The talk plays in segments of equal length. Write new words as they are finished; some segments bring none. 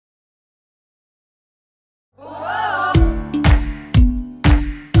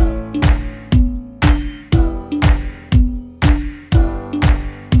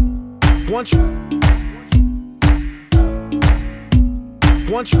One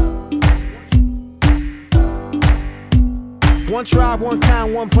tribe, one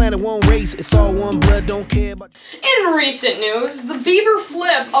kind, one planet, one race. It's all one blood, don't care about... In recent news, the Bieber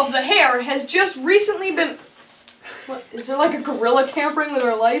flip of the hair has just recently been... What, is there like a gorilla tampering with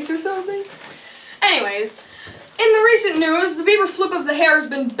our lights or something? Anyways, in the recent news, the Bieber flip of the hair has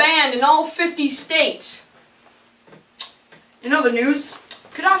been banned in all 50 states. In other news,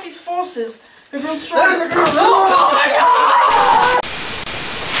 Gaddafi's forces have grown stronger. There's a gorilla! Oh my God!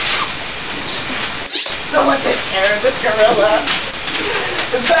 Someone take care of this gorilla.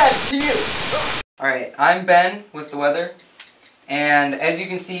 Ben, to you. Alright, I'm Ben with the weather, and as you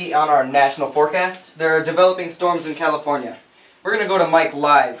can see on our national forecast, there are developing storms in California. We're going to go to Mike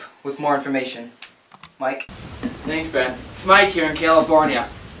live with more information. Mike? Thanks, Ben. It's Mike here in California.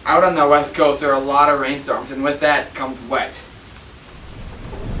 Out on the west coast there are a lot of rainstorms, and with that comes wet.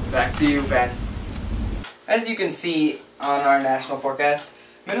 Back to you, Ben. As you can see on our national forecast,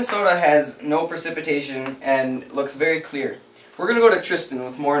 Minnesota has no precipitation and looks very clear. We're going to go to Tristan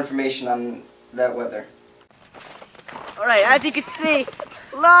with more information on that weather. Alright, as you can see,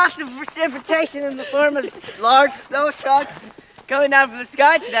 lots of precipitation in the form of large snow chunks coming down from the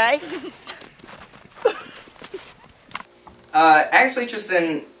sky today. Actually,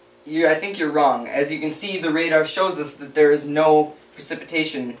 Tristan, I think you're wrong. As you can see, the radar shows us that there is no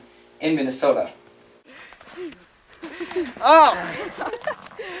precipitation in Minnesota. Oh!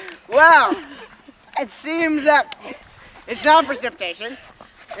 Well, it seems that it's not precipitation.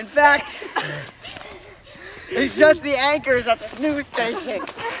 In fact, it's just the anchors at this news station.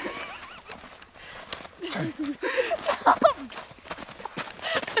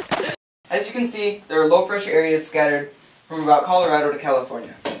 As you can see, there are low pressure areas scattered from about Colorado to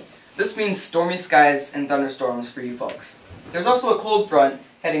California. This means stormy skies and thunderstorms for you folks. There's also a cold front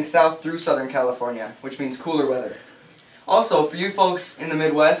heading south through Southern California, which means cooler weather. Also, for you folks in the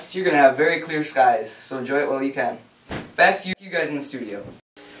Midwest, you're going to have very clear skies, so enjoy it while you can. Back to you guys in the studio.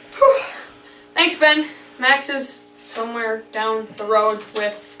 Whew. Thanks, Ben. Max is somewhere down the road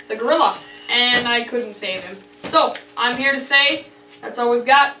with the gorilla, and I couldn't save him. So, I'm here to say, that's all we've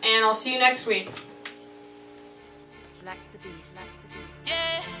got, and I'll see you next week. Black the Beast.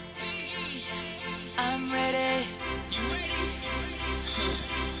 Yeah, I'm ready. You ready?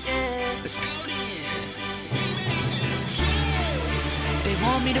 Yeah. Let's go then. They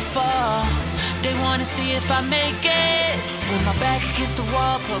want me to fall. They want to see if I make it. With my back against the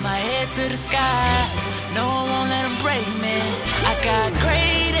wall, put my head to the sky. No, I won't let them break me. I got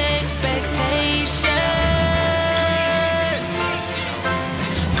great expectations.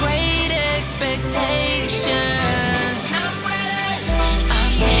 Great expectations. I'm ready.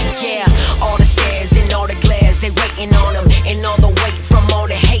 Yeah, all the stairs and all the glares, they waiting on us.